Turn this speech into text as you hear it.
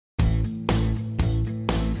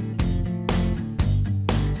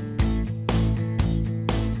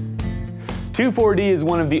2,4-D is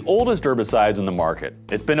one of the oldest herbicides on the market.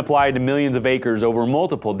 It's been applied to millions of acres over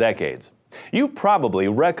multiple decades. You've probably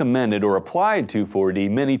recommended or applied 2,4-D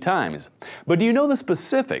many times, but do you know the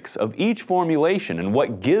specifics of each formulation and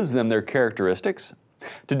what gives them their characteristics?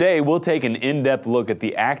 Today, we'll take an in-depth look at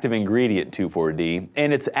the active ingredient 2,4-D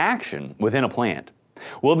and its action within a plant.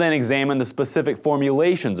 We'll then examine the specific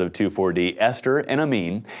formulations of 2,4-D ester and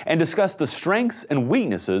amine and discuss the strengths and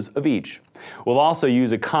weaknesses of each. We'll also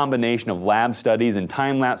use a combination of lab studies and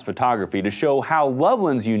time-lapse photography to show how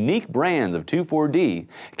Loveland's unique brands of 2,4-D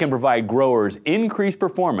can provide growers increased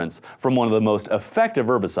performance from one of the most effective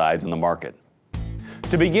herbicides on the market.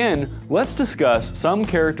 To begin, let's discuss some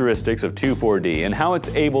characteristics of 2,4-D and how it's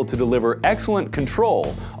able to deliver excellent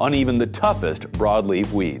control on even the toughest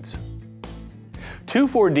broadleaf weeds.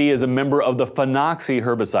 2,4-D is a member of the phenoxy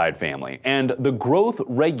herbicide family and the growth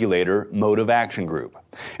regulator mode of action group.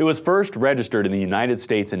 It was first registered in the United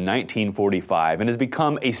States in 1945 and has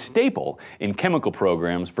become a staple in chemical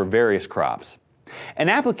programs for various crops. An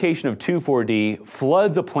application of 2,4-D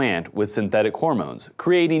floods a plant with synthetic hormones,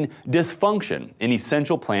 creating dysfunction in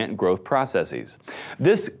essential plant growth processes.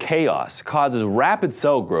 This chaos causes rapid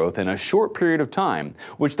cell growth in a short period of time,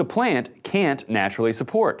 which the plant can't naturally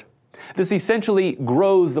support. This essentially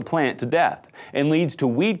grows the plant to death and leads to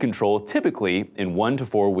weed control typically in 1 to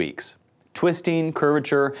 4 weeks. Twisting,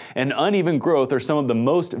 curvature, and uneven growth are some of the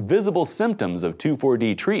most visible symptoms of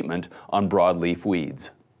 2,4-D treatment on broadleaf weeds.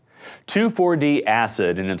 2,4-D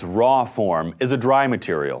acid in its raw form is a dry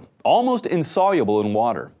material, almost insoluble in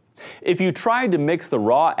water. If you tried to mix the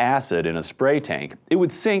raw acid in a spray tank, it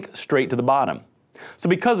would sink straight to the bottom. So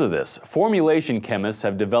because of this, formulation chemists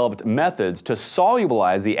have developed methods to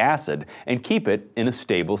solubilize the acid and keep it in a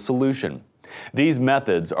stable solution. These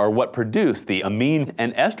methods are what produce the amine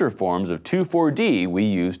and ester forms of 2,4-D we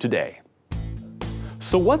use today.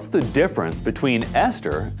 So what's the difference between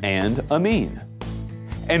ester and amine?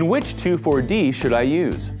 And which 2,4-D should I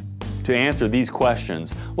use? To answer these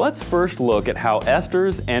questions, let's first look at how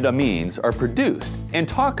esters and amines are produced and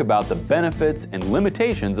talk about the benefits and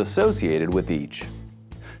limitations associated with each.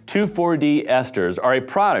 2,4-D esters are a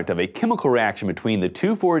product of a chemical reaction between the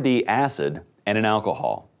 2,4-D acid and an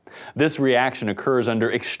alcohol. This reaction occurs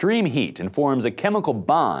under extreme heat and forms a chemical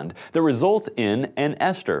bond that results in an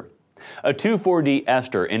ester. A 2,4-D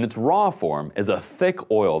ester in its raw form is a thick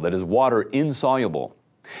oil that is water insoluble.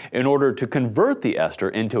 In order to convert the ester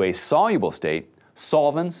into a soluble state,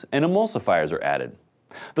 solvents and emulsifiers are added.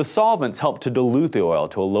 The solvents help to dilute the oil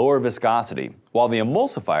to a lower viscosity, while the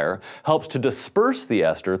emulsifier helps to disperse the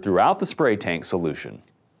ester throughout the spray tank solution.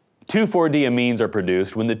 2,4-D amines are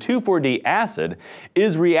produced when the 2,4-D acid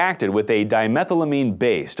is reacted with a dimethylamine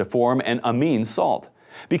base to form an amine salt.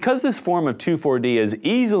 Because this form of 2,4-D is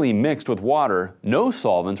easily mixed with water, no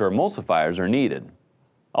solvents or emulsifiers are needed.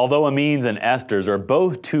 Although amines and esters are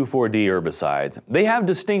both 2,4-D herbicides, they have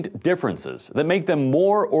distinct differences that make them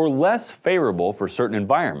more or less favorable for certain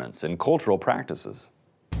environments and cultural practices.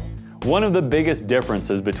 One of the biggest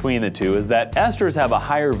differences between the two is that esters have a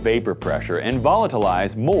higher vapor pressure and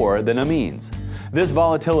volatilize more than amines. This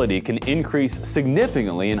volatility can increase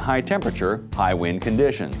significantly in high temperature, high wind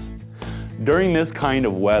conditions. During this kind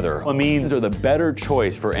of weather, amines are the better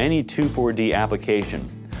choice for any 2,4-D application,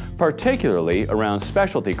 particularly around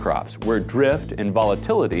specialty crops where drift and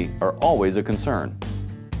volatility are always a concern.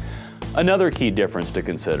 Another key difference to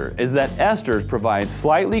consider is that esters provide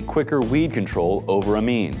slightly quicker weed control over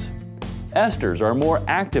amines. Esters are more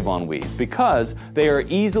active on weeds because they are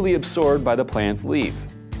easily absorbed by the plant's leaf.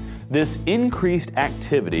 This increased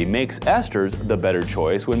activity makes esters the better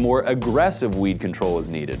choice when more aggressive weed control is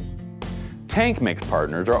needed. Tank mix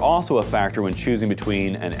partners are also a factor when choosing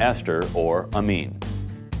between an ester or amine.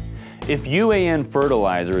 If UAN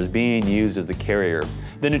fertilizer is being used as the carrier,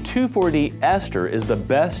 then a 2,4-D ester is the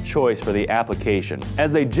best choice for the application,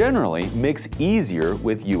 as they generally mix easier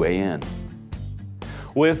with UAN.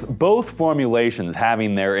 With both formulations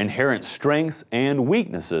having their inherent strengths and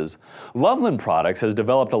weaknesses, Loveland Products has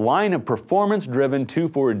developed a line of performance-driven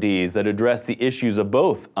 2,4-Ds that address the issues of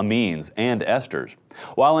both amines and esters,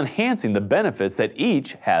 while enhancing the benefits that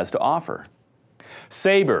each has to offer.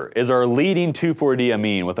 Saber is our leading 2,4-D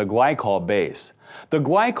amine with a glycol base. The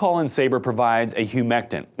glycol in Saber provides a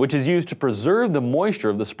humectant, which is used to preserve the moisture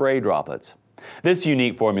of the spray droplets. This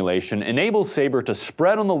unique formulation enables Saber to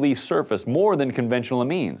spread on the leaf surface more than conventional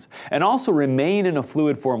amines, and also remain in a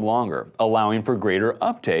fluid form longer, allowing for greater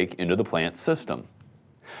uptake into the plant system.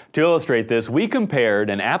 To illustrate this, we compared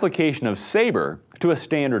an application of Saber to a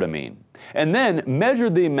standard amine, and then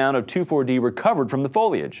measured the amount of 2,4-D recovered from the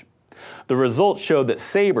foliage. The results showed that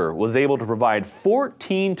Saber was able to provide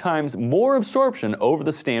 14 times more absorption over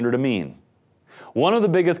the standard amine. One of the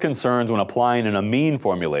biggest concerns when applying an amine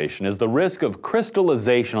formulation is the risk of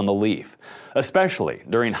crystallization on the leaf, especially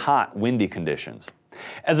during hot, windy conditions.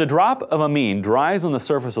 As a drop of amine dries on the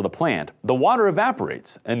surface of the plant, the water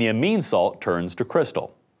evaporates and the amine salt turns to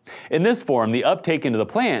crystal. In this form, the uptake into the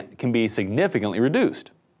plant can be significantly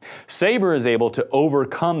reduced. Saber is able to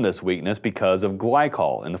overcome this weakness because of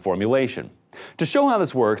glycol in the formulation. To show how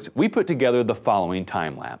this works, we put together the following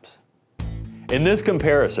time lapse. In this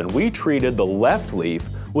comparison, we treated the left leaf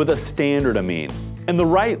with a standard amine and the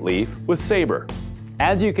right leaf with Saber.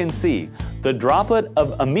 As you can see, the droplet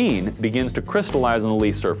of amine begins to crystallize on the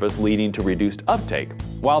leaf surface, leading to reduced uptake,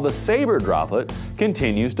 while the Saber droplet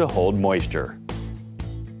continues to hold moisture.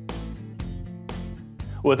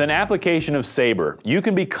 With an application of Saber, you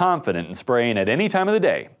can be confident in spraying at any time of the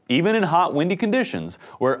day, even in hot, windy conditions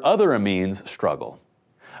where other amines struggle.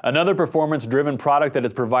 Another performance-driven product that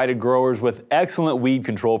has provided growers with excellent weed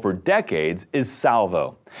control for decades is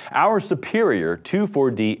Salvo, our superior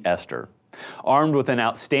 2,4-D ester. Armed with an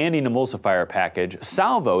outstanding emulsifier package,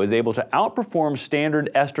 Salvo is able to outperform standard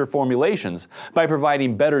ester formulations by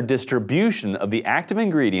providing better distribution of the active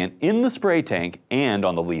ingredient in the spray tank and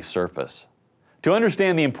on the leaf surface. To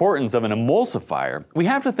understand the importance of an emulsifier, we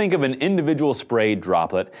have to think of an individual spray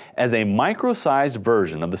droplet as a micro-sized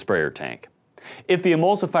version of the sprayer tank. If the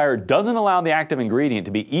emulsifier doesn't allow the active ingredient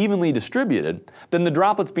to be evenly distributed, then the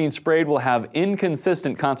droplets being sprayed will have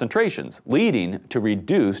inconsistent concentrations, leading to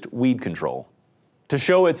reduced weed control. To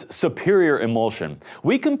show its superior emulsion,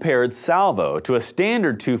 we compared Salvo to a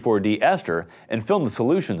standard 2,4-D ester and filmed the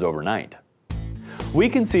solutions overnight. We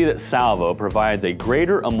can see that Salvo provides a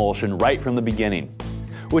greater emulsion right from the beginning,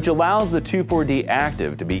 which allows the 2,4-D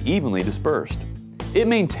active to be evenly dispersed. It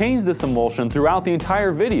maintains this emulsion throughout the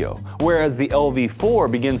entire video, whereas the LV4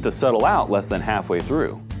 begins to settle out less than halfway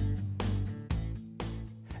through.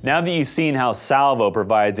 Now that you've seen how Salvo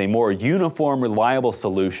provides a more uniform, reliable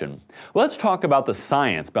solution, let's talk about the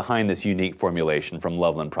science behind this unique formulation from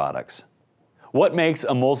Loveland Products. What makes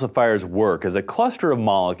emulsifiers work is a cluster of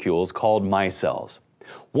molecules called micelles.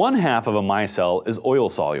 One half of a micelle is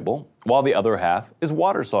oil-soluble, while the other half is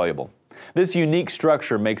water-soluble. This unique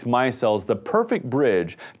structure makes micelles the perfect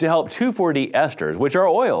bridge to help 2,4-D esters, which are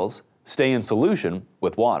oils, stay in solution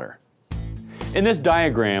with water. In this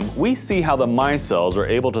diagram, we see how the micelles are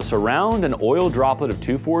able to surround an oil droplet of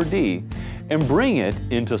 2,4-D and bring it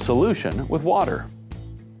into solution with water.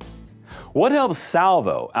 What helps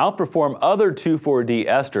Salvo outperform other 2,4-D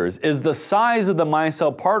esters is the size of the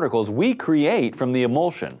micelle particles we create from the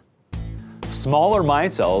emulsion. Smaller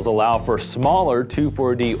micelles allow for smaller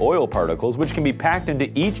 2,4-D oil particles, which can be packed into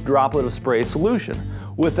each droplet of spray solution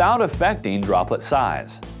without affecting droplet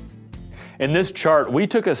size. In this chart, we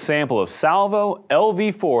took a sample of Salvo,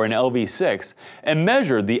 LV4, and LV6 and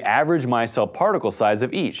measured the average micelle particle size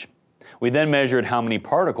of each. We then measured how many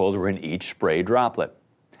particles were in each spray droplet.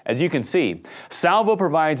 As you can see, Salvo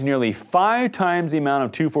provides nearly 5 times the amount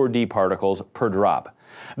of 2,4-D particles per drop.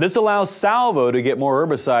 This allows Salvo to get more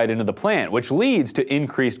herbicide into the plant, which leads to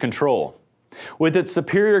increased control. With its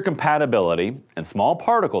superior compatibility and small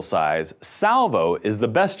particle size, Salvo is the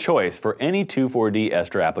best choice for any 2,4-D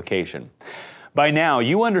ester application. By now,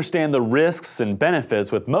 you understand the risks and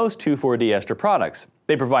benefits with most 2,4-D ester products.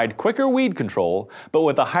 They provide quicker weed control, but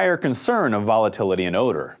with a higher concern of volatility and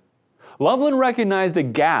odor. Loveland recognized a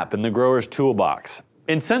gap in the grower's toolbox.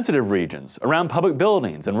 In sensitive regions, around public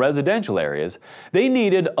buildings and residential areas, they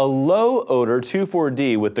needed a low-odor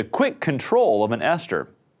 2,4-D with the quick control of an ester.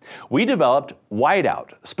 We developed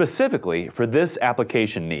Whiteout specifically for this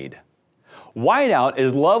application need. Whiteout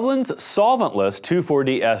is Loveland's solventless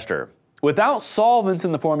 2,4-D ester. Without solvents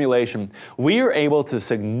in the formulation, we are able to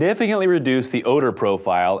significantly reduce the odor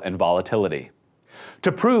profile and volatility.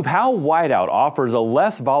 To prove how Whiteout offers a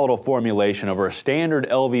less volatile formulation over a standard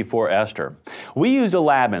LV4 ester, we used a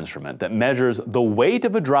lab instrument that measures the weight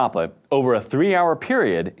of a droplet over a 3-hour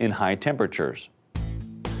period in high temperatures.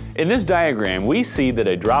 In this diagram, we see that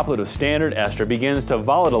a droplet of standard ester begins to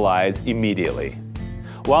volatilize immediately,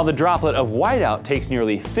 while the droplet of Whiteout takes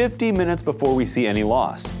nearly 50 minutes before we see any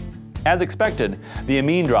loss. As expected, the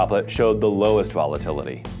amine droplet showed the lowest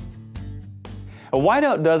volatility. A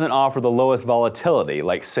Whiteout doesn't offer the lowest volatility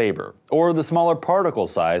like Saber, or the smaller particle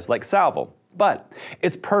size like Salvo, but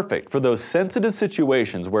it's perfect for those sensitive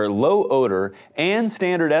situations where low odor and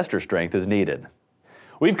standard ester strength is needed.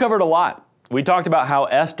 We've covered a lot. We talked about how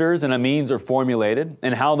esters and amines are formulated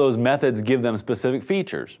and how those methods give them specific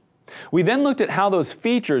features. We then looked at how those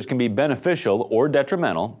features can be beneficial or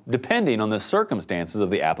detrimental depending on the circumstances of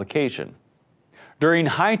the application. During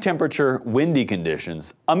high temperature, windy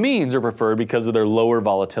conditions, amines are preferred because of their lower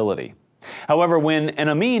volatility. However, when an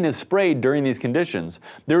amine is sprayed during these conditions,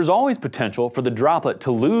 there is always potential for the droplet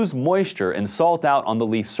to lose moisture and salt out on the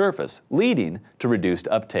leaf surface, leading to reduced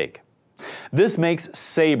uptake. This makes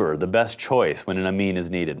Saber the best choice when an amine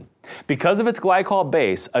is needed. Because of its glycol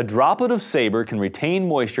base, a droplet of Saber can retain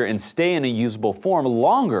moisture and stay in a usable form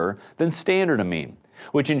longer than standard amine,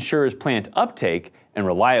 which ensures plant uptake and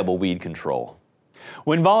reliable weed control.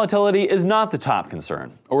 When volatility is not the top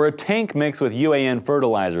concern, or a tank mix with UAN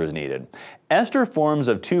fertilizer is needed, ester forms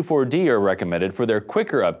of 2,4-D are recommended for their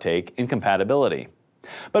quicker uptake and compatibility.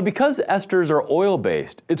 But because esters are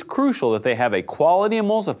oil-based, it's crucial that they have a quality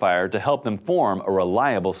emulsifier to help them form a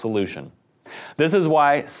reliable solution. This is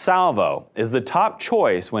why Salvo is the top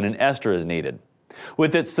choice when an ester is needed.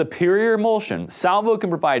 With its superior emulsion, Salvo can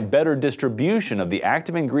provide better distribution of the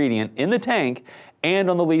active ingredient in the tank and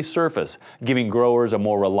on the leaf surface, giving growers a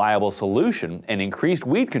more reliable solution and increased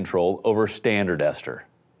weed control over standard ester.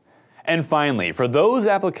 And finally, for those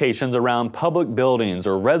applications around public buildings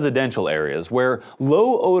or residential areas where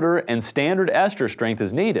low odor and standard ester strength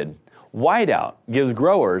is needed, Whiteout gives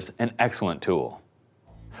growers an excellent tool.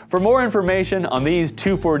 For more information on these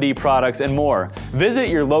 2,4-D products and more, visit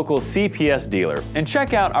your local CPS dealer and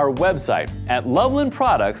check out our website at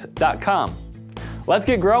lovelandproducts.com. Let's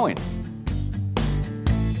get growing.